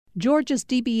Georgia's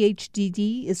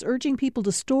DBHDD is urging people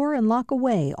to store and lock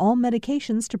away all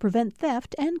medications to prevent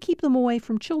theft and keep them away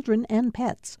from children and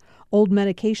pets. Old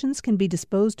medications can be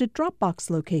disposed at Dropbox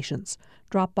locations.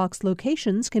 Dropbox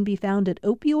locations can be found at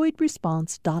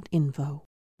opioidresponse.info.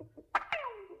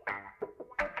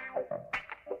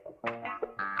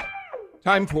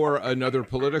 Time for another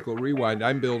political rewind.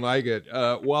 I'm Bill Nigut.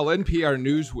 While NPR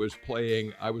News was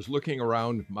playing, I was looking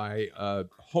around my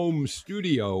home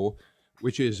studio,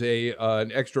 which is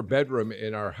an extra bedroom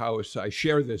in our house. I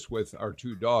share this with our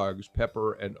two dogs,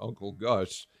 Pepper and Uncle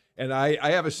Gus. And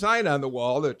I have a sign on the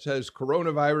wall that says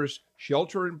coronavirus,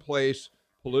 shelter in place,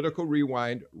 political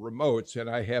rewind, remotes.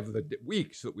 And I have the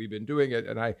weeks that we've been doing it.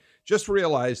 And I just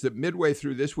realized that midway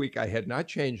through this week, I had not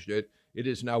changed it. It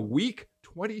is now week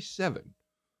 27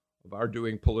 of our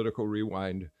doing political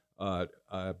rewind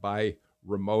by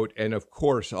remote. And of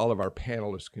course, all of our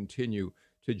panelists continue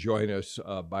to join us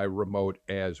by remote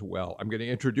as well. I'm going to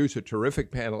introduce a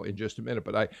terrific panel in just a minute,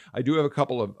 but I do have a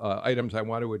couple of items I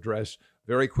want to address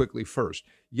very quickly first.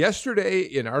 Yesterday,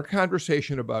 in our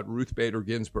conversation about Ruth Bader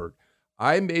Ginsburg,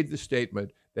 I made the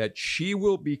statement that she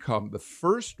will become the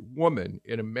first woman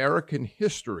in American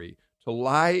history to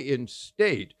lie in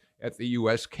state at the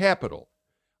U.S. Capitol.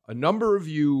 A number of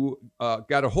you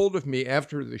got a hold of me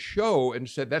after the show and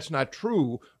said, that's not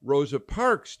true. Rosa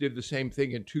Parks did the same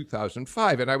thing in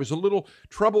 2005. And I was a little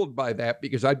troubled by that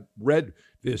because I read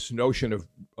this notion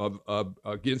of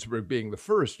Ginsburg being the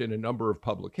first in a number of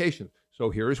publications. So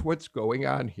here's what's going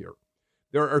on here.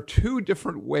 There are two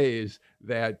different ways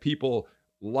that people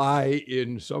lie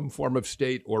in some form of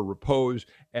state or repose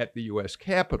at the U.S.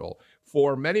 Capitol.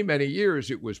 For many, many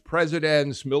years, it was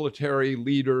presidents, military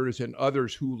leaders, and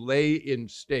others who lay in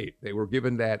state. They were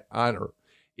given that honor.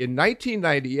 In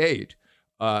 1998,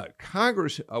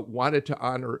 Congress wanted to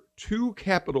honor two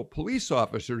Capitol police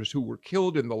officers who were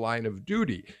killed in the line of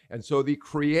duty. And so they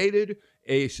created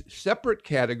a separate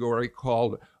category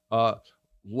called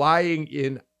lying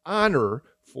in honor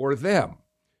for them.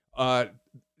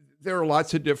 There are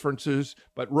lots of differences,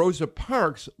 but Rosa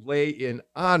Parks lay in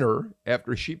honor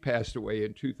after she passed away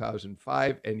in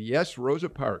 2005. And yes, Rosa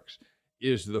Parks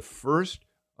is the first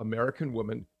American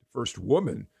woman, first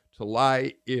woman to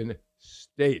lie in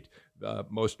state, the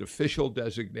most official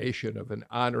designation of an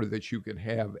honor that you can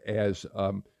have as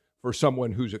for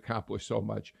someone who's accomplished so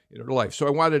much in her life. So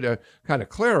I wanted to kind of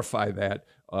clarify that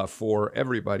for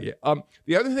everybody.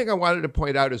 The other thing I wanted to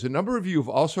point out is a number of you have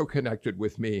also connected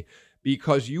with me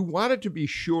because you wanted to be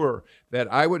sure that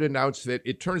I would announce that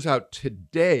it turns out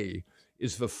today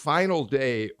is the final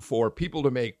day for people to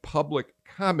make public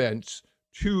comments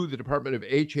to the Department of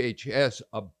HHS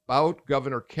about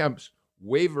Governor Kemp's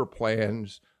waiver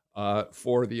plans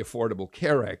for the Affordable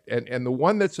Care Act. And the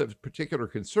one that's of particular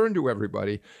concern to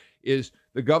everybody is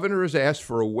the governor has asked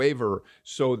for a waiver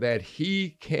so that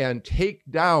he can take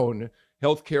down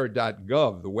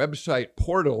healthcare.gov, the website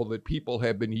portal that people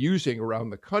have been using around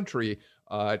the country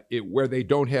where they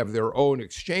don't have their own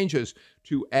exchanges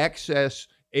to access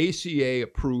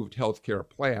ACA-approved healthcare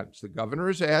plans. The governor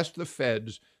has asked the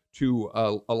feds to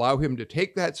allow him to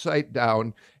take that site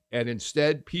down, and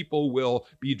instead people will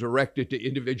be directed to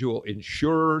individual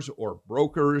insurers or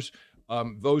brokers.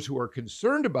 Those who are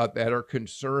concerned about that are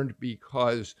concerned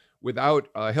because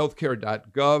without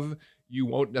healthcare.gov, you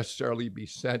won't necessarily be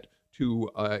sent to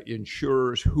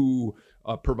insurers who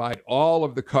provide all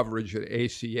of the coverage that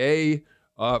ACA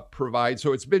provides.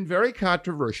 So it's been very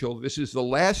controversial. This is the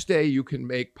last day you can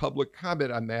make public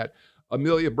comment on that.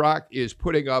 Amelia Brock is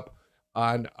putting up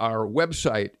on our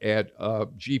website at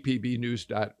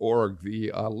gpbnews.org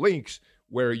the links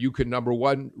where you can, number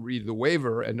one, read the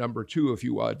waiver, and number two, if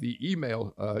you want the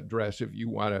email address, if you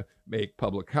want to make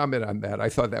public comment on that. I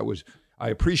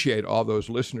appreciate all those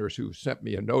listeners who sent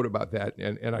me a note about that,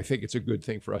 and I think it's a good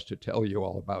thing for us to tell you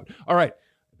all about. All right,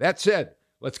 that said,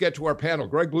 let's get to our panel.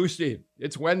 Greg Bluestein,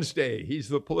 it's Wednesday. He's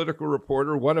the political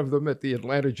reporter, one of them at the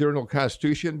Atlanta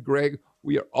Journal-Constitution. Greg,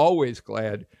 we are always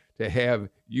glad to have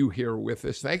you here with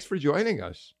us. Thanks for joining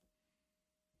us.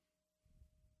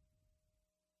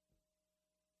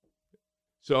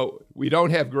 So we don't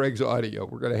have Greg's audio.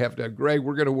 We're going to have Greg,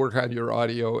 we're going to work on your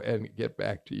audio and get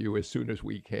back to you as soon as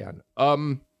we can.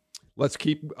 Let's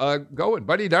keep going.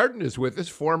 Buddy Darden is with us,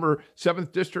 former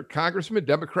 7th District Congressman,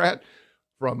 Democrat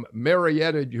from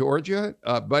Marietta, Georgia.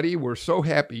 Buddy, we're so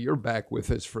happy you're back with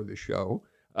us for the show.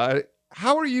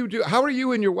 How are you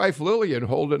and your wife Lillian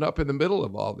holding up in the middle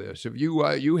of all this? Have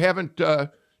you haven't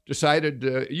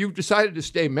decided you've decided to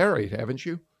stay married, haven't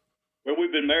you? Well,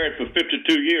 we've been married for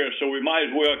 52 years, so we might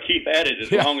as well keep at it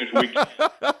as long as we can.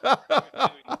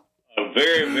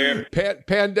 Very, very...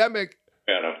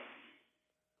 Yeah.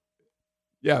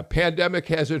 Yeah, pandemic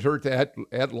hasn't hurt that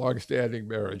long-standing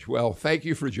marriage. Well, thank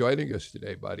you for joining us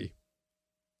today, buddy.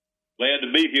 Glad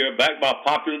to be here, back by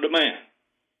popular demand.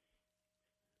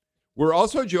 We're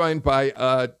also joined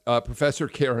by Professor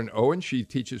Karen Owen. She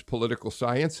teaches political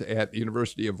science at the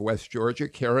University of West Georgia.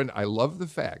 Karen, I love the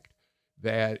fact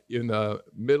that in the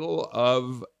middle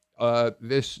of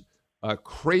this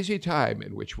crazy time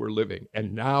in which we're living,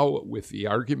 and now with the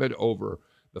argument over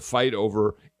the fight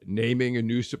over naming a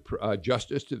new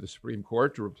justice to the Supreme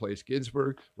Court to replace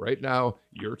Ginsburg, right now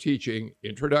you're teaching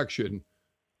Introduction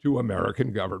to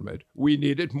American Government. We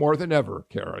need it more than ever,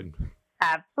 Karen.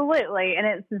 Absolutely. And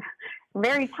it's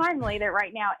very timely that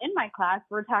right now in my class,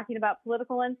 we're talking about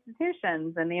political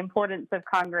institutions and the importance of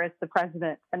Congress, the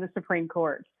president, and the Supreme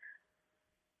Court.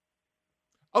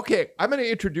 Okay, I'm going to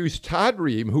introduce Todd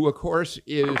Ream, who, of course,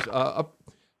 is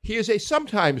he is a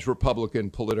sometimes Republican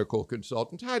political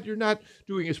consultant. Todd, you're not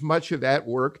doing as much of that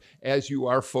work as you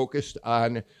are focused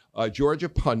on Georgia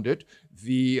Pundit,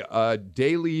 the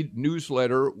daily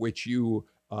newsletter which you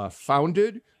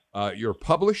founded. You're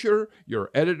publisher,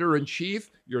 you're editor-in-chief,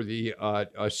 you're the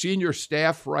senior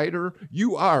staff writer.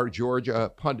 You are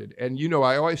Georgia Pundit. And, you know,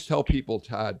 I always tell people,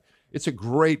 Todd, it's a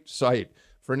great site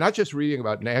for not just reading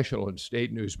about national and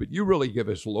state news, but you really give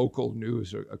us local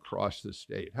news across the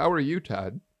state. How are you,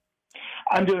 Todd?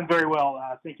 I'm doing very well.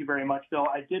 Thank you very much, Bill.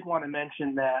 I did want to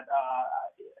mention that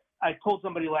I told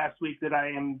somebody last week that I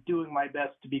am doing my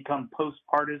best to become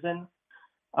post-partisan,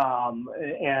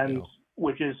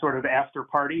 which is sort of after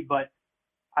party. But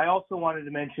I also wanted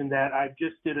to mention that I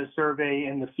just did a survey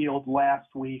in the field last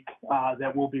week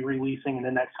that we'll be releasing in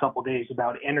the next couple of days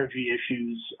about energy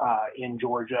issues in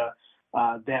Georgia.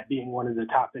 That being one of the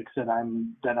topics that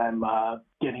I'm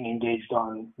getting engaged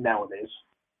on nowadays.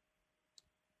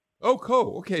 Oh,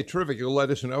 cool. Okay, terrific. You'll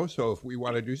let us know. So if we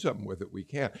want to do something with it, we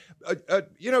can.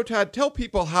 Todd, tell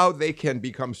people how they can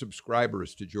become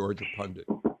subscribers to Georgia Pundit.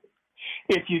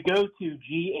 If you go to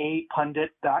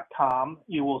gapundit.com,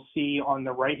 you will see on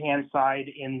the right-hand side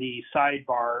in the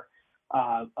sidebar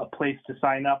a place to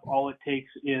sign up. All it takes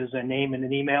is a name and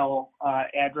an email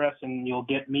address, and you'll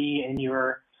get me in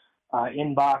your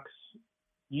inbox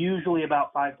usually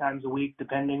about 5 times a week,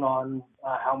 depending on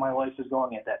how my life is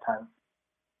going at that time.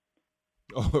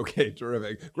 Okay,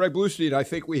 terrific. Greg Bluestein, I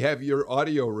think we have your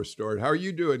audio restored. How are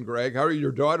you doing, Greg? How are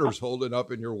your daughters holding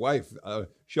up and your wife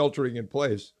sheltering in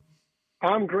place?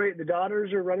 I'm great. The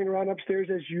daughters are running around upstairs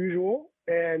as usual.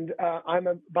 And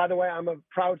by the way, I'm a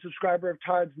proud subscriber of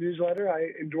Todd's newsletter. I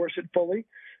endorse it fully.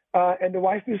 And the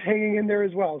wife is hanging in there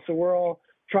as well. So we're all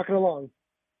trucking along.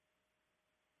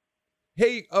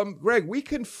 Hey, Greg, we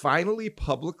can finally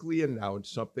publicly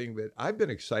announce something that I've been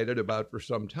excited about for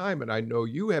some time, and I know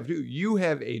you have too. You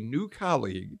have a new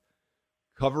colleague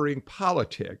covering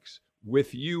politics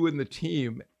with you and the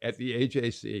team at the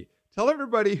AJC. Tell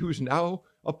everybody who's now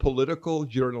a political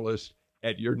journalist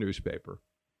at your newspaper.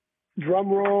 Drum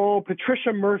roll,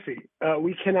 Patricia Murphy.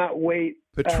 We cannot wait.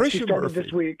 Patricia she started Murphy.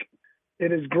 This week.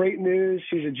 It is great news.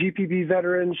 She's a GPB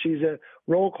veteran. She's a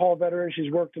roll call veteran.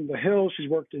 She's worked in the Hill. She's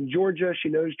worked in Georgia. She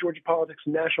knows Georgia politics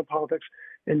and national politics.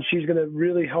 And she's going to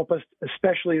really help us,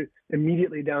 especially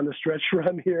immediately down the stretch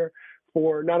run here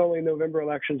for not only November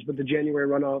elections, but the January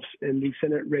runoffs and the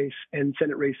Senate race and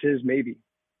Senate races, maybe.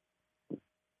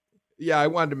 Yeah, I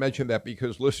wanted to mention that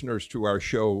because listeners to our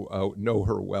show know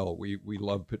her well. We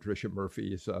love Patricia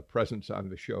Murphy's presence on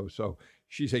the show, so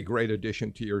she's a great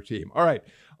addition to your team. All right,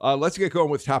 let's get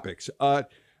going with topics.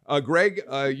 Greg,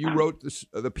 you wrote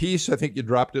the piece. I think you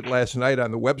dropped it last night on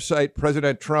the website.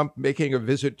 President Trump making a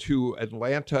visit to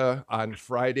Atlanta on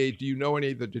Friday. Do you know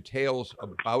any of the details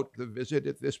about the visit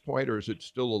at this point, or is it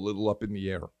still a little up in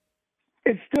the air?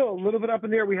 It's still a little bit up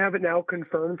in the air. We have it now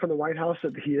confirmed from the White House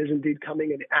that he is indeed coming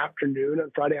in afternoon,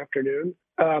 on Friday afternoon.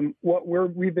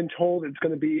 We've been told it's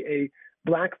going to be a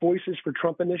Black Voices for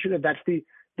Trump initiative. That's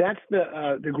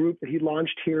the group that he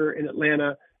launched here in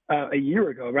Atlanta a year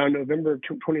ago, around November of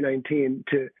 2019,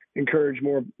 to encourage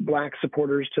more Black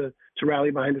supporters to rally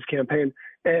behind his campaign.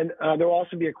 And there will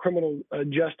also be a criminal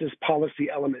justice policy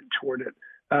element toward it.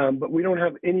 But we don't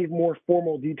have any more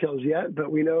formal details yet,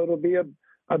 but we know it'll be a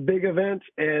big event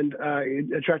and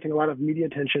attracting a lot of media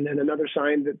attention, and another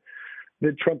sign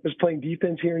that Trump is playing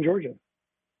defense here in Georgia.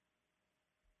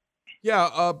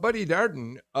 Yeah, Buddy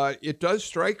Darden, it does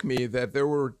strike me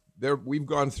that we've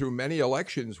gone through many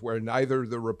elections where neither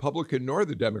the Republican nor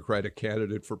the Democratic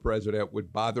candidate for president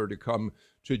would bother to come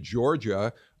to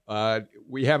Georgia.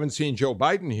 We haven't seen Joe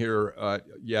Biden here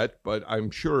yet, but I'm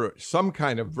sure some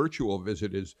kind of virtual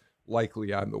visit is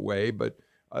likely on the way. But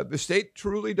the state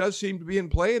truly does seem to be in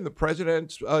play, and the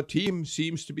president's team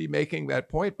seems to be making that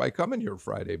point by coming here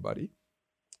Friday, buddy.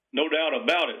 No doubt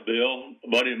about it, Bill.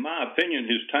 But in my opinion,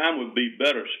 his time would be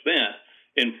better spent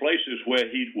in places where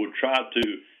he would try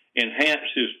to enhance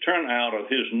his turnout of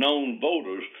his known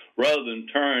voters rather than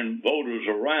turn voters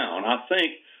around. I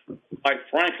think, quite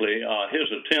frankly, his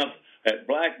attempt at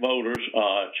black voters,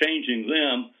 changing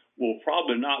them, will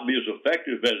probably not be as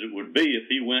effective as it would be if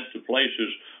he went to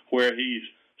places where he's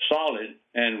solid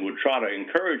and would try to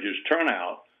encourage his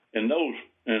turnout in those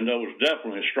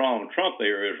definitely strong Trump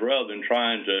areas rather than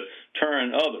trying to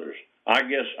turn others. I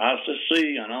guess I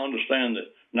see and I understand the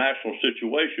national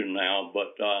situation now,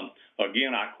 but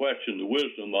again, I question the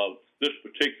wisdom of this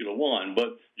particular one.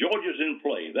 But Georgia's in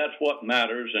play. That's what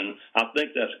matters, and I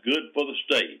think that's good for the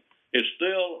state. It's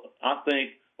still, I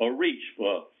think, a reach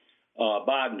for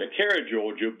Biden to carry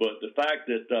Georgia, but the fact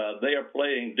that they are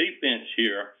playing defense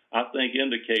here, I think,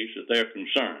 indicates that they're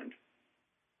concerned.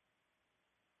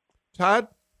 Todd?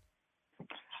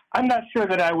 I'm not sure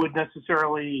that I would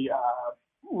necessarily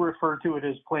refer to it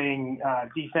as playing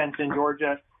defense in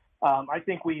Georgia. I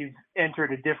think we've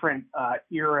entered a different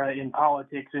era in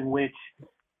politics in which,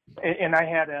 and I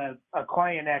had a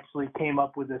client actually came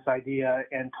up with this idea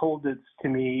and told it to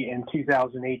me in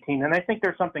 2018, and I think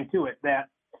there's something to it, that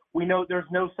we know there's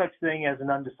no such thing as an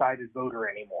undecided voter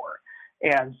anymore.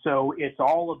 And so it's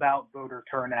all about voter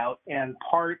turnout, and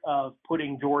part of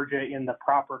putting Georgia in the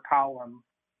proper column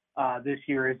this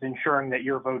year is ensuring that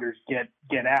your voters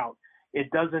get out. It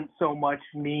doesn't so much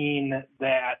mean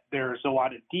that there's a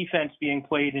lot of defense being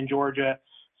played in Georgia,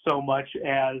 so much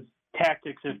as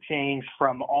tactics have changed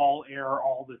from all air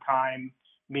all the time,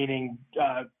 meaning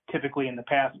typically in the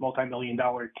past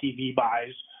multi-million-dollar TV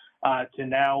buys, to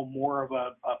now more of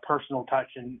a personal touch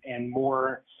and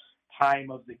more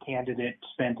time of the candidate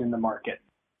spent in the market.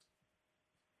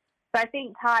 So I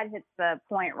think Todd hits the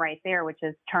point right there, which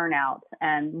is turnout.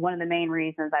 And one of the main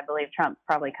reasons I believe Trump's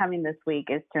probably coming this week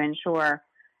is to ensure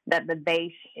that the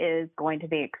base is going to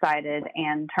be excited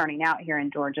and turning out here in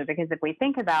Georgia. Because if we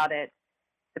think about it,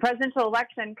 the presidential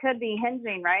election could be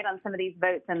hinging, right, on some of these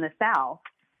votes in the South.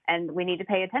 And we need to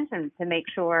pay attention to make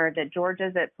sure that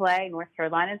Georgia's at play, North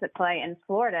Carolina's at play, and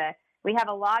Florida. We have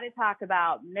a lot of talk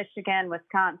about Michigan,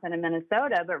 Wisconsin, and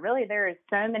Minnesota, but really there's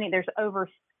over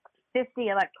 50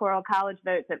 electoral college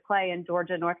votes at play in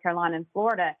Georgia, North Carolina, and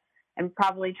Florida. And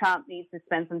probably Trump needs to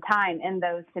spend some time in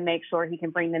those to make sure he can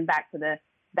bring them back to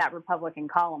that Republican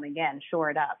column again, shore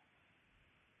it up.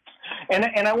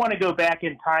 And I want to go back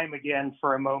in time again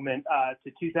for a moment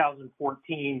to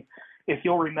 2014. If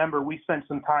you'll remember, we spent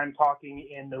some time talking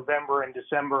in November and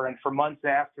December and for months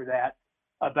after that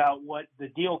about what the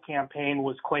Deal campaign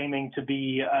was claiming to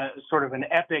be sort of an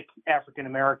epic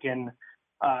African-American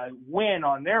win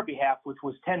on their behalf, which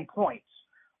was 10 points.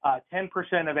 10%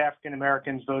 of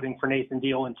African-Americans voting for Nathan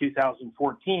Deal in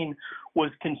 2014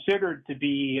 was considered to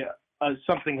be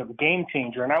something of a game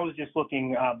changer. And I was just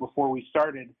looking before we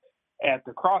started at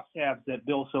the crosstabs that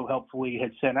Bill so helpfully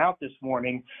had sent out this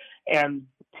morning. And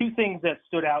two things that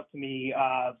stood out to me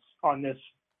on this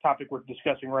topic we're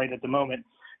discussing right at the moment.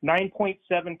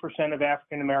 9.7% of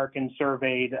African-Americans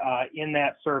surveyed in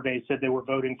that survey said they were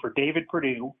voting for David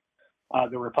Perdue,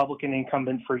 the Republican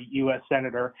incumbent for U.S.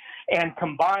 Senator, and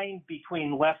combined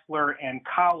between Loeffler and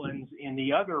Collins in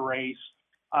the other race,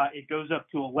 it goes up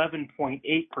to 11.8%.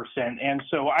 And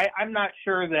so I'm not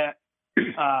sure that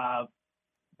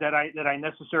that I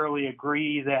necessarily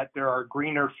agree that there are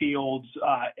greener fields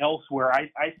elsewhere.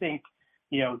 I think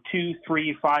 2,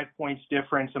 3, 5 points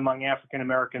difference among African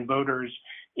American voters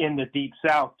in the Deep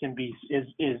South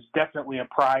is definitely a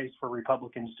prize for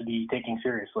Republicans to be taking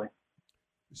seriously.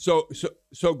 So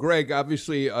Greg,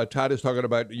 obviously, Todd is talking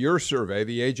about your survey,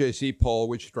 the AJC poll,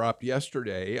 which dropped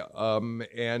yesterday.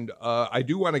 And I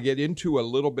do want to get into a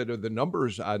little bit of the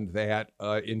numbers on that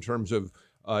in terms of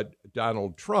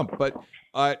Donald Trump. But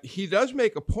he does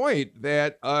make a point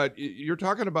that you're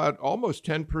talking about almost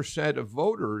 10% of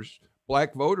voters,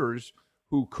 black voters,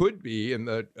 who could be in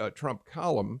the Trump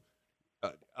column.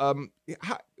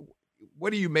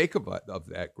 What do you make of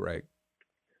that, Greg?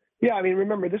 Yeah, I mean,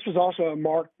 remember, this was also a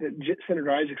mark that Senator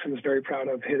Isaacson was very proud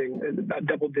of, hitting about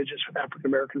double digits with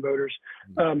African-American voters.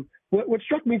 What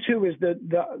struck me, too, is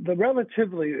the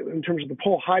relatively, in terms of the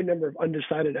poll, high number of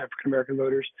undecided African-American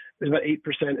voters. There's about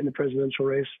 8% in the presidential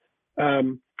race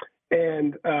and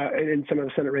in some of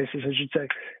the Senate races, I should say.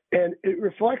 And it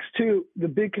reflects, too, the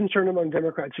big concern among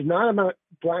Democrats. It's not about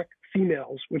black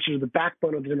females, which is the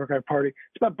backbone of the Democratic Party.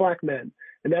 It's about black men.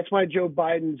 And that's why Joe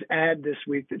Biden's ad this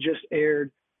week that just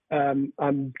aired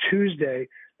on Tuesday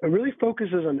really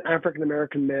focuses on African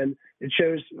American men. It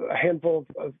shows a handful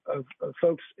of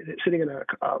folks sitting in a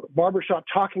barbershop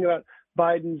talking about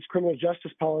Biden's criminal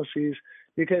justice policies.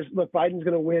 Because look, Biden's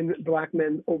going to win black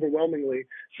men overwhelmingly,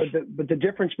 but the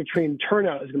difference between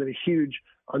turnout is going to be huge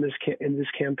on in this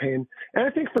campaign. And I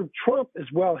think for Trump as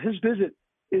well, his visit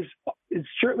is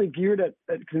certainly geared at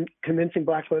convincing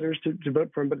black voters to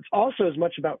vote for him, but it's also as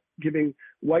much about giving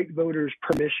white voters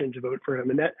permission to vote for him.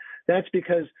 And that's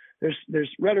because there's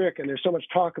rhetoric and there's so much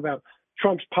talk about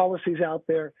Trump's policies out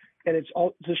there. And it's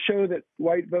all to show that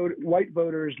white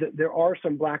voters, that there are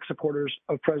some black supporters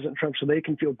of President Trump, so they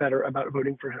can feel better about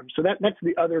voting for him. So that's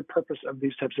the other purpose of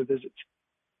these types of visits.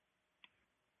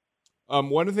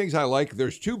 One of the things I like,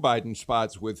 there's two Biden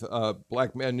spots with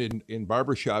black men in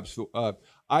barbershops.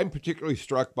 I'm particularly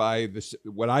struck by this,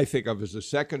 what I think of as the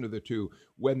second of the two,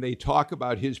 when they talk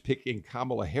about his picking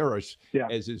Kamala Harris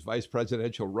as his vice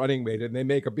presidential running mate. And they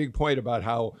make a big point about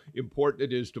how important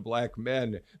it is to black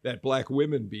men that black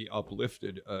women be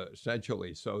uplifted,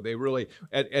 essentially. So they really,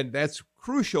 and that's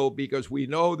crucial because we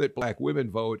know that black women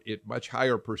vote at much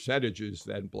higher percentages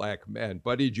than black men.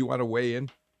 Buddy, do you want to weigh in?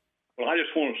 Well, I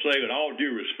just want to say, with all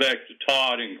due respect to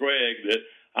Todd and Greg, that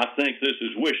I think this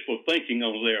is wishful thinking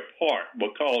on their part,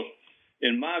 because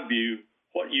in my view,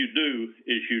 what you do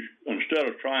is instead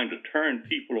of trying to turn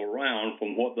people around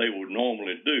from what they would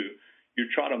normally do, you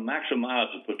try to maximize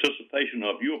the participation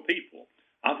of your people.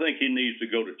 I think he needs to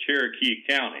go to Cherokee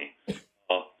County,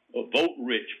 a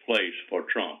vote-rich place for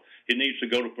Trump. He needs to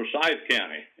go to Forsyth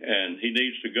County, and he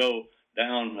needs to go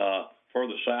down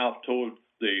further south toward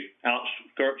the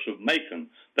outskirts of Macon.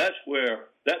 That's where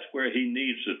he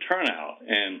needs to turn out.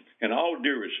 And in all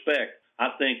due respect, I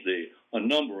think a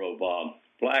number of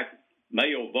black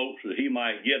male votes that he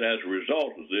might get as a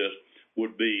result of this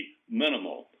would be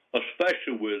minimal,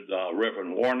 especially with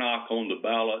Reverend Warnock on the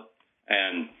ballot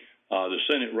and the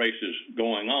Senate races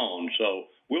going on. So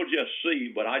we'll just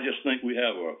see, but I just think we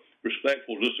have a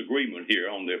respectful disagreement here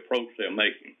on the approach they're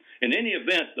making. In any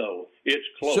event, though, it's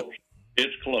close.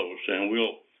 It's close, and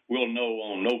we'll know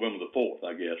on November the 4th,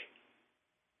 I guess.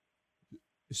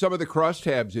 Some of the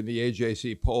crosstabs in the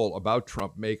AJC poll about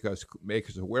Trump make us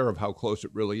aware of how close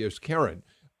it really is. Karen,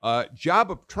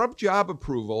 Trump job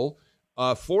approval,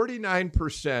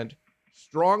 49%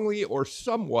 strongly or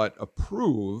somewhat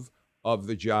approve of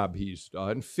the job he's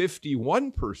done.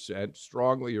 51%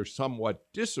 strongly or somewhat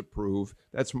disapprove.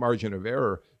 That's margin of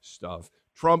error stuff.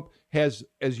 Trump has,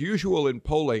 as usual in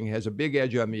polling, has a big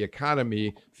edge on the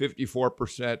economy.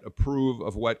 54% approve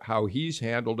of how he's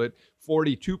handled it.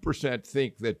 42%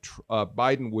 think that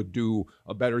Biden would do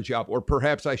a better job, or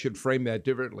perhaps I should frame that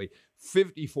differently.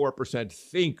 54%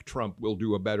 think Trump will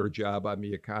do a better job on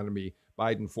the economy.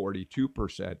 Biden,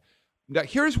 42%. Now,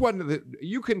 here's one of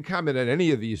you can comment on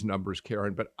any of these numbers,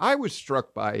 Karen, but I was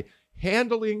struck by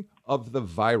handling of the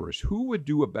virus. Who would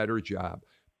do a better job?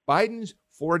 Biden's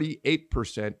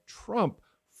 48%, Trump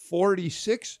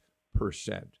 46%.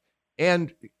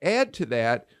 And add to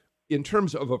that, in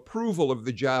terms of approval of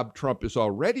the job Trump has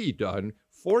already done,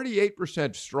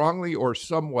 48% strongly or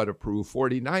somewhat approve,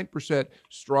 49%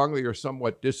 strongly or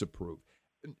somewhat disapprove.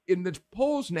 In the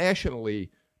polls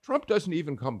nationally, Trump doesn't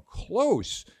even come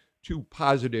close to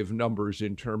positive numbers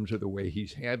in terms of the way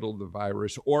he's handled the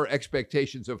virus or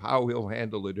expectations of how he'll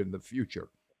handle it in the future.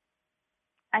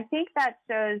 I think that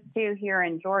shows, too, here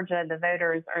in Georgia, the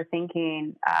voters are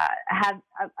thinking, have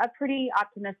a pretty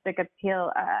optimistic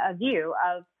view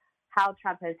of how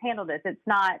Trump has handled this. It's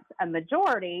not a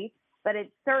majority, but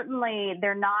it's certainly,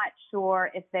 they're not sure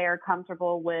if they're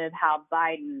comfortable with how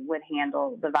Biden would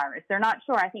handle the virus. They're not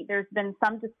sure. I think there's been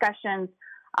some discussions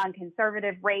on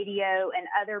conservative radio and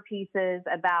other pieces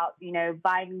about,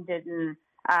 Biden didn't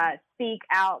speak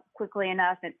out quickly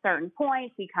enough at certain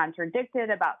points. He contradicted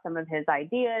about some of his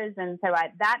ideas. And so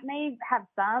that may have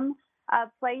some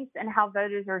place in how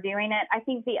voters are viewing it. I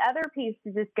think the other piece,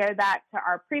 to just go back to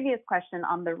our previous question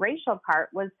on the racial part,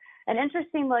 was an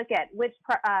interesting look at which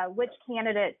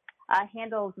candidate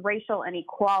handles racial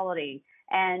inequality.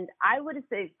 And I would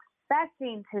say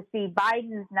expecting to see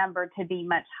Biden's number to be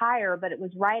much higher, but it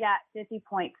was right at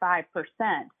 50.5%,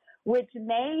 which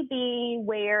may be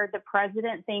where the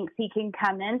president thinks he can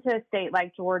come into a state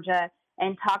like Georgia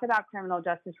and talk about criminal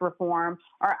justice reform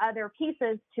or other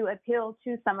pieces to appeal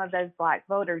to some of those black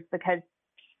voters, because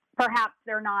perhaps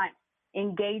they're not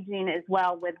engaging as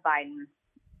well with Biden.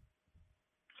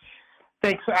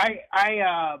 Thanks.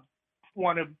 I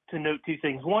wanted to note two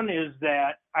things. One is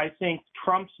that I think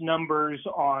Trump's numbers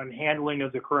on handling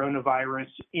of the coronavirus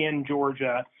in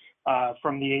Georgia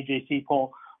from the AJC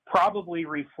poll probably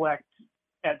reflect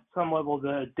at some level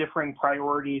the differing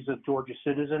priorities of Georgia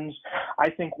citizens. I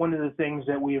think one of the things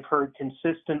that we have heard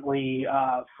consistently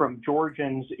from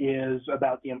Georgians is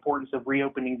about the importance of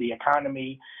reopening the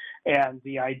economy and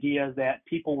the idea that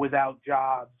people without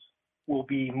jobs will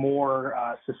be more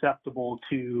susceptible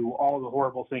to all the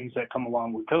horrible things that come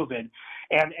along with COVID.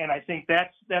 And I think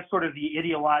that's sort of the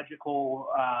ideological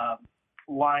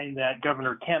line that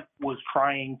Governor Kemp was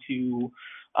trying to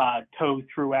toe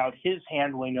throughout his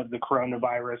handling of the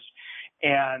coronavirus.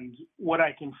 And what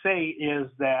I can say is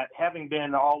that having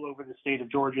been all over the state of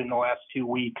Georgia in the last 2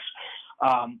 weeks,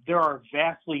 there are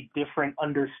vastly different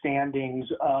understandings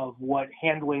of what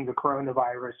handling the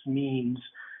coronavirus means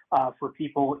for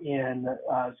people in,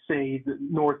 say,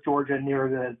 North Georgia near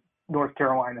the North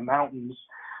Carolina mountains,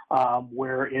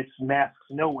 where it's masks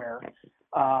nowhere,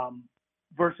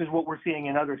 versus what we're seeing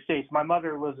in other states. My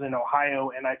mother lives in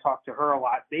Ohio, and I talk to her a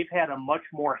lot. They've had a much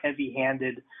more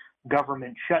heavy-handed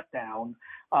government shutdown.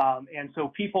 And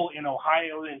so people in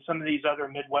Ohio and some of these other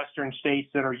Midwestern states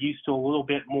that are used to a little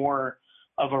bit more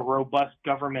of a robust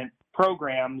government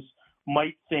programs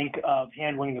might think of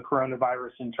handling the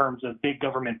coronavirus in terms of big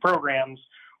government programs,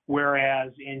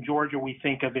 whereas in Georgia we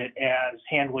think of it as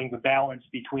handling the balance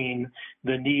between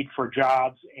the need for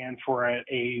jobs and for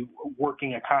a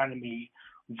working economy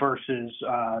versus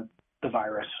the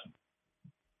virus.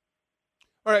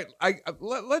 All right,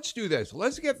 let's do this.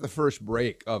 Let's get the first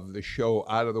break of the show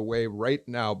out of the way right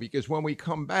now, because when we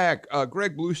come back,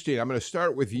 Greg Bluestein, I'm going to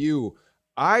start with you.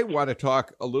 I want to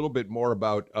talk a little bit more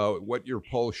about what your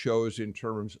poll shows in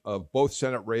terms of both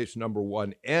Senate race number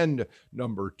 1 and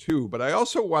number 2. But I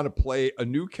also want to play a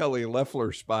new Kelly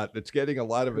Loeffler spot that's getting a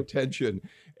lot of attention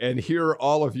and hear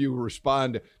all of you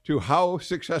respond to how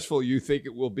successful you think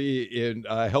it will be in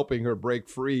helping her break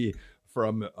free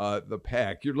from the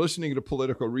pack. You're listening to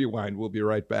Political Rewind. We'll be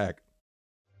right back.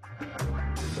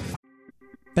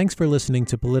 Thanks for listening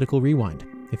to Political Rewind.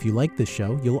 If you like this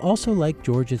show, you'll also like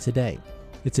Georgia Today.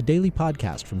 It's a daily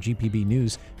podcast from GPB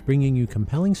News, bringing you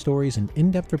compelling stories and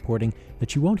in-depth reporting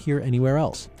that you won't hear anywhere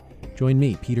else. Join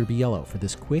me, Peter Biello, for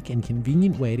this quick and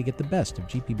convenient way to get the best of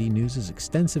GPB News'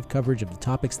 extensive coverage of the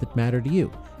topics that matter to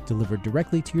you, delivered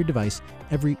directly to your device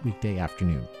every weekday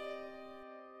afternoon.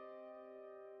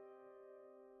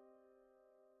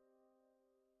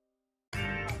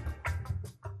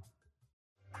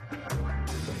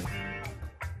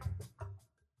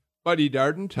 Buddy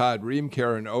Darden, Todd Ream,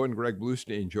 Karen Owen, Greg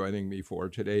Bluestein joining me for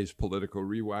today's Political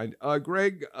Rewind.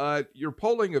 Greg, your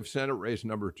polling of Senate race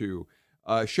number 2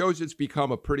 shows it's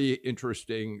become a pretty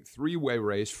interesting three-way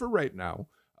race for right now.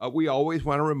 We always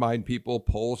want to remind people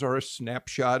polls are a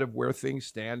snapshot of where things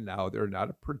stand now. They're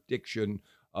not a prediction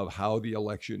of how the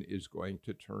election is going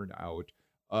to turn out.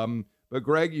 But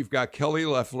Greg, you've got Kelly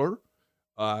Loeffler,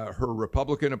 her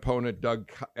Republican opponent,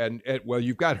 and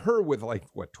you've got her with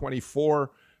 24%,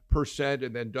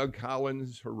 and then Doug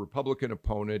Collins, her Republican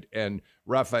opponent, and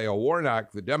Raphael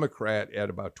Warnock, the Democrat, at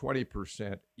about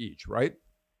 20% each, right?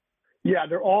 Yeah,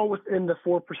 they're all within the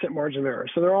 4% margin of error.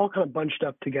 So they're all kind of bunched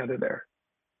up together there.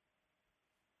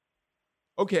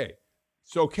 Okay,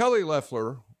 so Kelly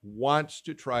Loeffler wants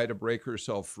to try to break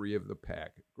herself free of the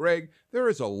pack. Greg, there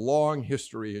is a long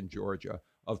history in Georgia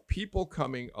of people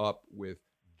coming up with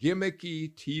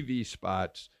gimmicky TV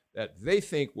spots that they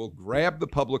think will grab the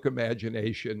public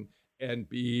imagination and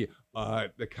be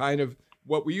the kind of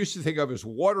what we used to think of as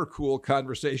water cool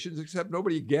conversations, except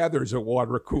nobody gathers at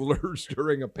water coolers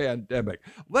during a pandemic.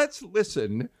 Let's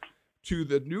listen to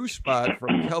the new spot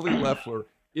from Kelly Loeffler.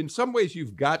 In some ways,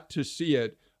 you've got to see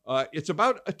it. It's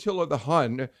about Attila the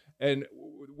Hun, and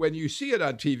when you see it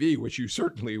on TV, which you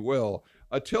certainly will,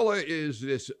 Attila is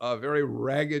this very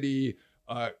raggedy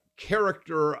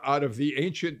character out of the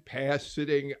ancient past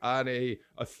sitting on a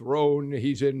throne.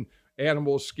 He's in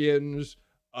animal skins.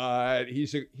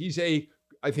 He's a,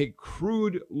 I think,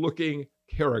 crude-looking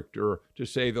character, to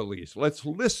say the least. Let's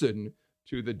listen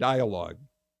to the dialogue.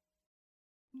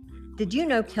 Did you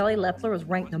know Kelly Loeffler was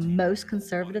ranked the most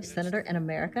conservative senator in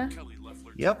America?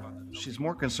 Yep, she's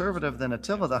more conservative than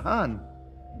Attila the Hun.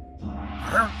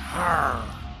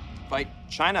 Fight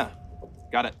China.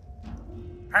 Got it.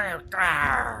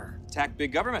 Attack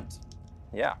big government.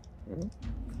 Yeah.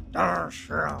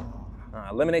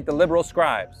 Eliminate the liberal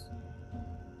scribes.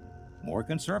 More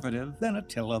conservative than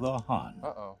Attila the Hun.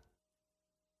 Uh-oh.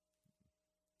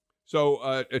 So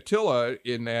Attila,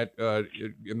 in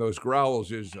those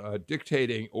growls, is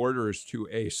dictating orders to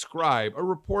a scribe, a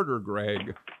reporter,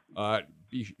 Greg.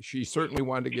 She certainly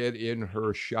wanted to get in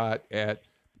her shot at,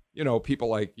 people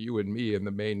like you and me in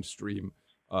the mainstream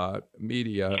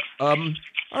media.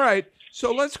 All right,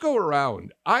 so let's go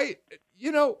around.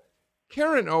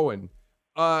 Karen Owen,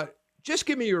 just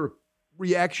give me your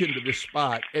reaction to this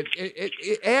spot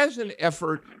as an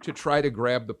effort to try to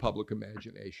grab the public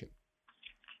imagination.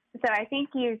 So I think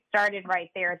you started right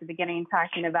there at the beginning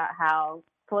talking about how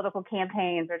political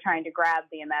campaigns are trying to grab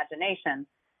the imagination.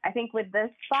 I think with this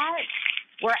spot,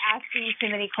 we're asking too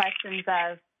many questions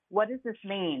of what does this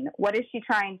mean? What is she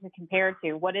trying to compare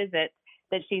to? What is it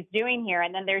that she's doing here?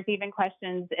 And then there's even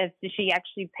questions as to she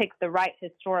actually pick the right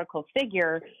historical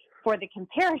figure for the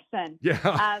comparison.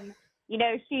 Yeah.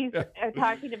 She's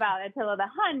talking about Attila the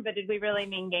Hun, but did we really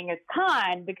mean Genghis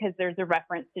Khan? Because there's a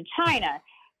reference to China.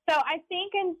 So I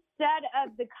think instead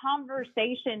of the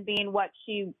conversation being what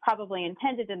she probably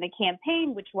intended in the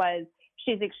campaign, which was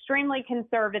she's extremely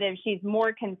conservative, she's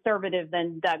more conservative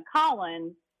than Doug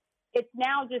Collins, it's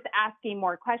now just asking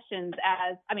more questions.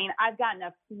 I've gotten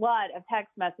a flood of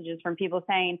text messages from people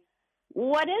saying,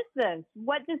 what is this?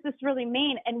 What does this really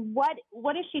mean? And what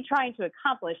is she trying to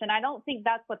accomplish? And I don't think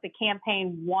that's what the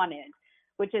campaign wanted,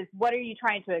 which is what are you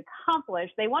trying to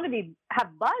accomplish? They want to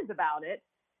have buzz about it,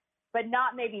 but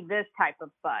not maybe this type of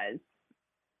buzz.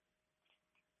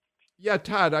 Yeah,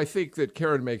 Todd, I think that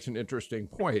Karen makes an interesting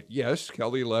point. Yes,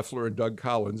 Kelly Loeffler and Doug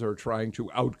Collins are trying to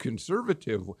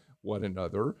out-conservative one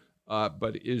another,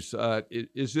 but is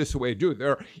this the way to do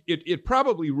it? It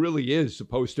probably really is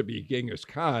supposed to be Genghis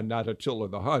Khan, not Attila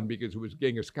the Hun, because it was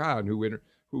Genghis Khan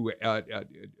who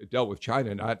dealt with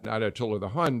China, not Attila the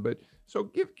Hun. But so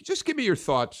give me your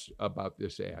thoughts about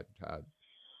this ad, Todd.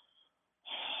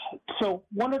 So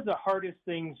one of the hardest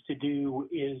things to do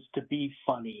is to be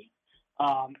funny.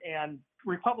 And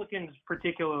Republicans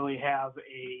particularly have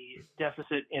a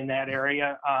deficit in that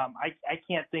area. I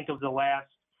can't think of the last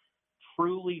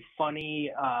truly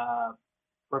funny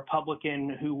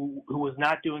Republican who was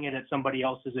not doing it at somebody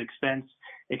else's expense,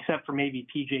 except for maybe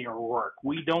PJ O'Rourke.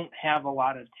 We don't have a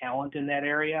lot of talent in that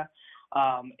area.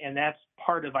 And that's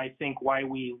part of, I think, why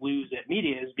we lose at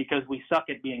media is because we suck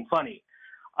at being funny.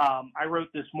 I wrote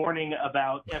this morning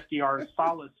about FDR's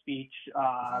Fala speech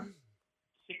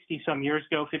 60-some years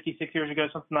ago, 56 years ago,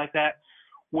 something like that,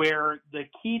 where the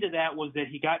key to that was that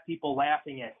he got people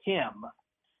laughing at him.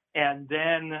 And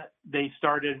then they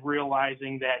started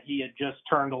realizing that he had just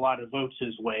turned a lot of votes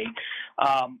his way.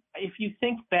 If you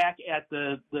think back at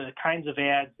the kinds of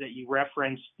ads that you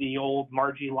referenced, the old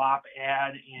Margie Lopp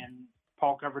ad in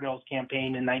Paul Coverdale's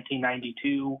campaign in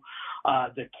 1992,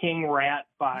 the King Rat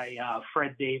by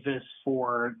Fred Davis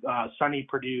for Sonny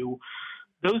Perdue,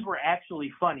 those were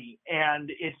actually funny. And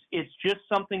it's just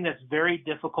something that's very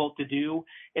difficult to do,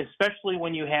 especially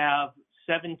when you have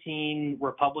 17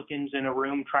 Republicans in a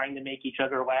room trying to make each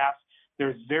other laugh.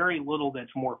 There's very little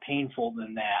that's more painful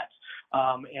than that.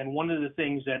 And one of the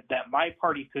things that my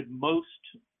party could most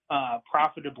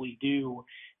profitably do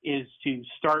is to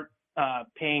start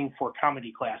paying for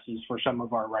comedy classes for some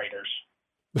of our writers.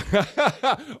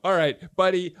 All right,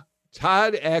 buddy.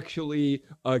 Todd actually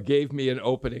gave me an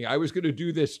opening. I was going to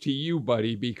do this to you,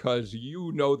 buddy, because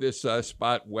you know this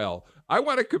spot well. I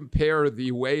want to compare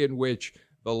the way in which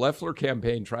the Loeffler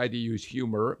campaign tried to use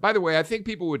humor. By the way, I think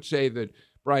people would say that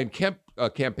Brian Kemp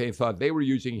campaign thought they were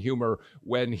using humor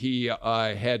when he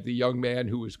had the young man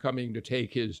who was coming to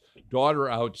take his daughter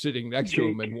out sitting next to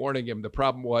him and warning him. The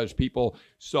problem was people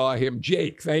saw him,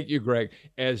 Jake, thank you, Greg,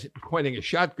 as pointing a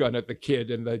shotgun at the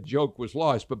kid, and the joke was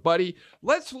lost. But, buddy,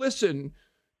 let's listen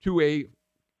to a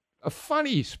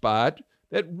funny spot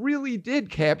that really did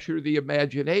capture the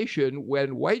imagination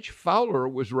when Wyche Fowler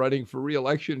was running for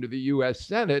re-election to the U.S.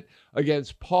 Senate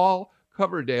against Paul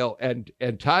Coverdale, and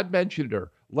Todd mentioned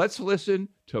her. Let's listen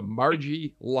to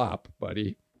Margie Lopp,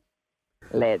 buddy.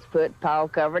 Let's put Paul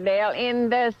Coverdale in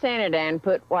the Senate and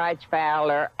put Wyche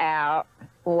Fowler out.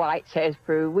 Wyche has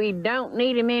proved we don't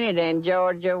need him in it, and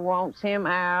Georgia wants him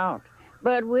out.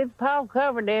 But with Paul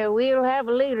Coverdale, we'll have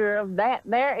a leader of that.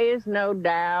 There is no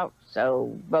doubt.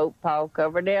 So vote Paul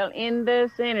Coverdale in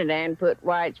the Senate and put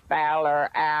Wyche Fowler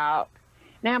out.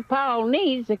 Now, Paul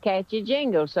needs a catchy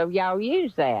jingle, so y'all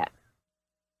use that.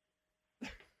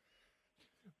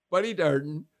 Buddy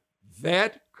Darden,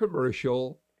 that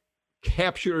commercial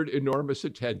captured enormous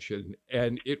attention,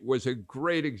 and it was a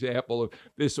great example of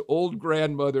this old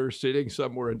grandmother sitting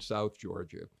somewhere in South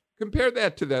Georgia. Compare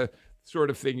that to the sort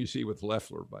of thing you see with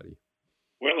Loeffler, buddy.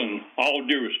 Well, in all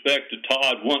due respect to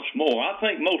Todd once more, I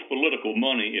think most political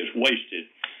money is wasted.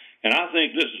 And I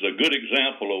think this is a good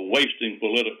example of wasting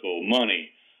political money.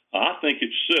 I think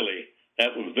it's silly.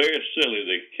 That was very silly,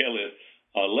 the Kelly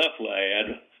Loeffler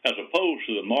ad, as opposed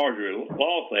to the Marjorie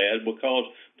Lopp ad, because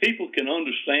people can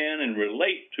understand and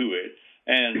relate to it,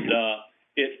 and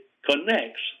it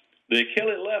connects. The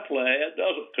Kelly Loeffler ad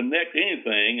doesn't connect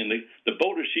anything, and the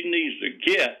voter she needs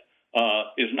to get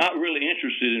is not really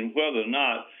interested in whether or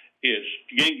not it's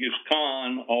Genghis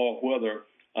Khan or whether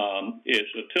it's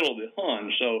Attila the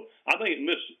Hun. So I think it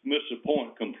missed the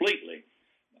point completely.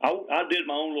 I did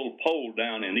my own little poll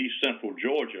down in East Central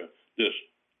Georgia this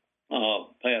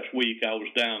past week. I was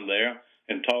down there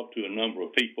and talked to a number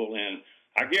of people, and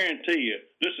I guarantee you,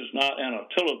 this is not an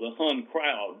Attila the Hun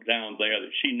crowd down there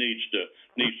that she needs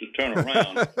to turn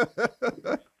around.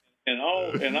 In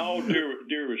all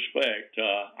due respect,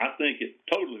 I think it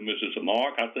totally misses the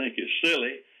mark. I think it's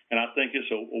silly, and I think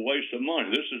it's a waste of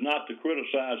money. This is not to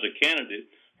criticize the candidate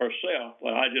herself,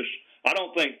 but I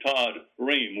don't think Todd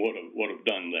Ream would have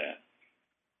done that.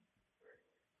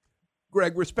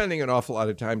 Greg, we're spending an awful lot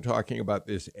of time talking about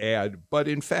this ad, but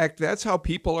in fact, that's how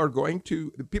people are going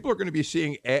to be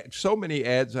seeing so many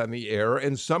ads on the air,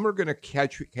 and some are going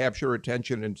to capture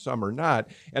attention and some are not.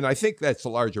 And I think that's the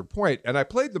larger point. And I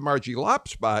played the Margie Lopp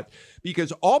spot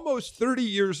because almost 30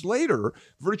 years later,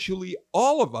 virtually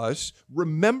all of us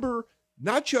remember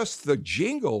not just the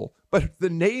jingle, but the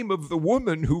name of the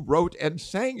woman who wrote and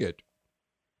sang it.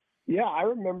 Yeah, I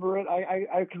remember it.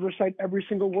 I could recite every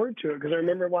single word to it because I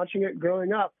remember watching it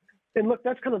growing up. And look,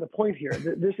 that's kind of the point here.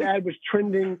 This ad was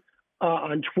trending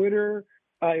on Twitter.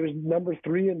 It was number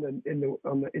 3 in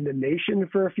the nation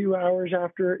for a few hours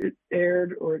after it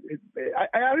aired.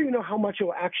 I don't even know how much it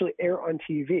will actually air on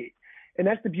TV. And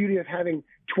that's the beauty of having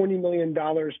 $20 million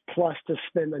plus to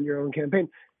spend on your own campaign,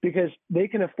 because they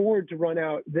can afford to run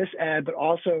out this ad, but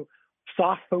also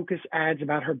soft focus ads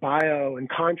about her bio and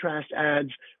contrast ads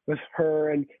with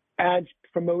her and ads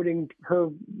promoting her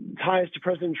ties to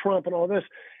President Trump and all this.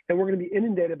 And we're going to be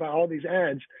inundated by all these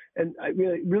ads. And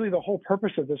really the whole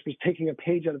purpose of this was taking a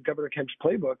page out of Governor Kemp's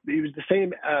playbook. He was the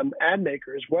same ad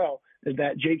maker as well as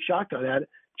that Jake Shotgun ad,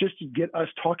 just to get us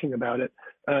talking about it.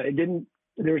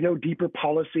 There was no deeper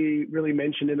policy really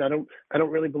mentioned, and I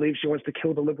don't really believe she wants to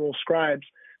kill the liberal scribes,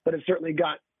 but it certainly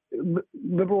got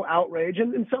liberal outrage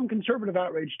and some conservative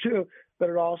outrage too, but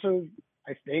it also,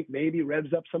 I think, maybe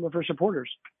revs up some of her supporters.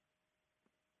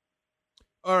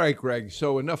 All right, Greg.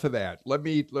 So enough of that. Let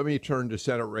me turn to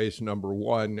Senate race number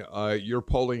 1. Your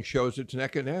polling shows it's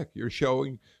neck and neck. You're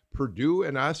showing Perdue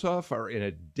and Ossoff are in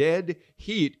a dead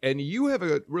heat, and you have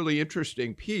a really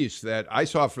interesting piece that I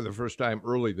saw for the first time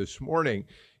early this morning,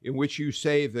 in which you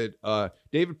say that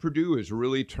David Perdue is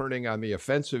really turning on the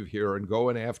offensive here and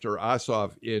going after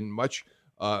Ossoff in much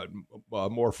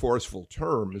more forceful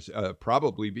terms,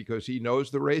 probably because he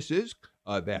knows the race is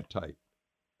that tight.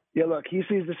 Yeah, look, he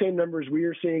sees the same numbers we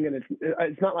are seeing, and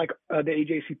it's not like the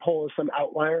AJC poll is some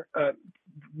outlier.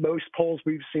 Most polls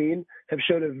we've seen have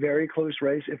showed a very close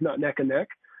race, if not neck and neck,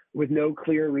 with no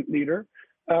clear leader.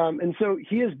 And so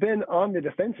he has been on the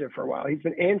defensive for a while. He's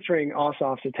been answering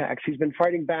Ossoff's attacks. He's been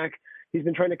fighting back. He's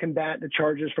been trying to combat the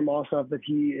charges from Ossoff that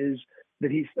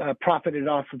he's profited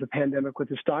off of the pandemic with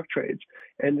his stock trades.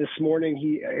 And this morning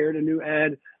he aired a new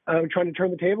ad trying to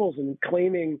turn the tables and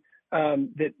claiming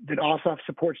that Ossoff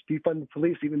supports defund the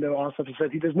police, even though Ossoff has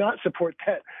said he does not support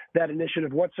that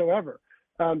initiative whatsoever.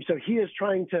 So he is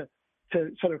trying to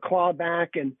sort of claw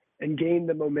back and gain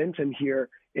the momentum here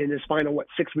in his final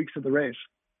 6 weeks of the race.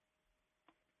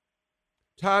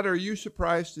 Todd, are you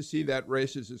surprised to see that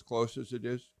race is as close as it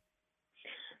is?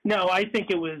 No, I think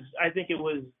it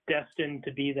was destined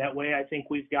to be that way. I think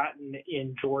we've gotten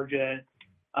in Georgia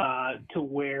to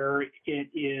where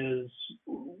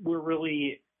we're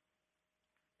really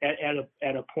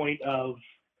at a point of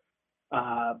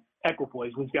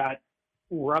equipoise. We've got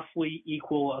roughly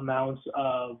equal amounts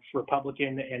of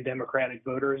Republican and Democratic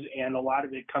voters, and a lot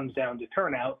of it comes down to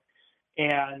turnout.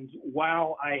 And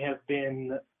while I have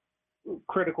been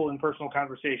critical in personal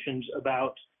conversations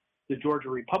about the Georgia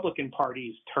Republican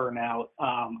Party's turnout,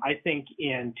 I think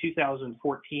in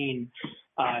 2014,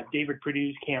 David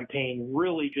Perdue's campaign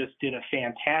really just did a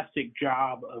fantastic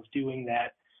job of doing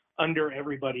that under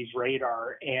everybody's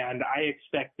radar, and I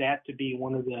expect that to be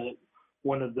one of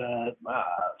the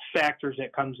factors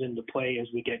that comes into play as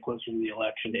we get closer to the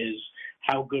election, is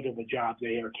how good of a job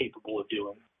they are capable of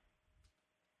doing.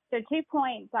 So 2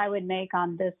 points I would make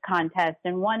on this contest,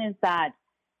 and one is that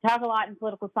I talk a lot in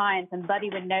political science, and Buddy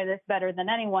would know this better than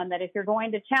anyone, that if you're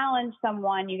going to challenge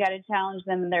someone, you got to challenge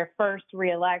them in their first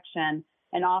reelection,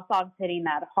 and Ossoff's hitting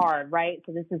that hard, right?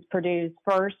 So this is Perdue's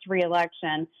first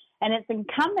reelection. And it's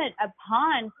incumbent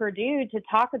upon Perdue to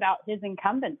talk about his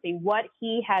incumbency, what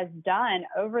he has done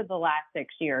over the last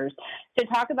 6 years, to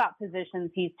talk about positions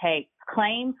he's taken,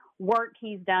 claim work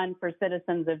he's done for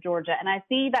citizens of Georgia. And I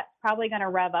see that's probably going to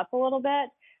rev up a little bit.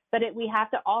 But we have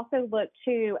to also look,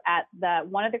 too, at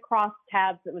one of the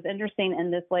crosstabs that was interesting in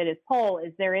this latest poll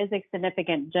is there is a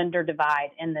significant gender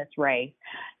divide in this race.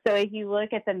 So if you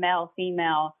look at the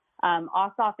male-female,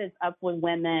 Ossoff is up with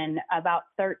women about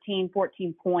 13,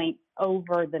 14 points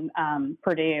over the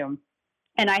Perdue.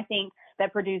 And I think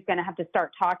that Perdue's going to have to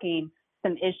start talking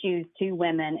some issues to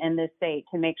women in this state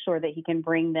to make sure that he can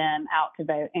bring them out to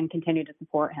vote and continue to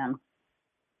support him.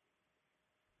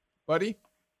 Buddy?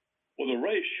 Well, the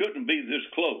race shouldn't be this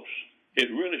close.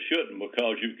 It really shouldn't,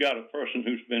 because you've got a person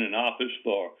who's been in office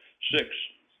for 6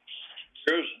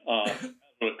 years, hasn't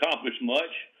accomplished much,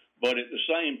 but at the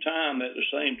same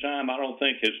time, I don't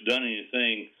think has done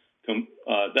anything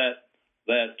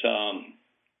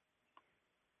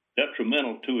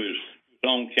detrimental to his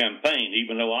own campaign,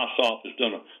 even though Ossoff has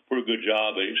done a pretty good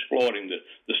job at exploiting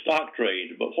the stock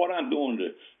trade. But what I'm going to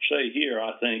say here,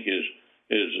 I think, is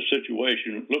a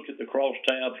situation. Look at the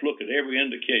crosstabs. Look at every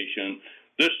indication.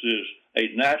 This is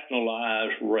a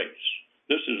nationalized race.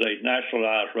 This is a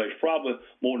nationalized race, probably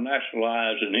more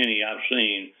nationalized than any I've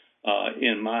seen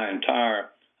in my entire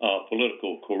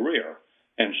political career.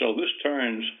 And so this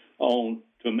turns on,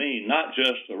 to me, not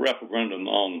just a referendum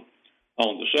on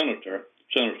the Senator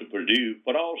Perdue,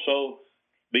 but also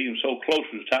being so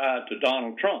closely tied to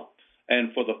Donald Trump.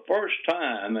 And for the first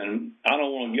time, and I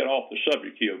don't want to get off the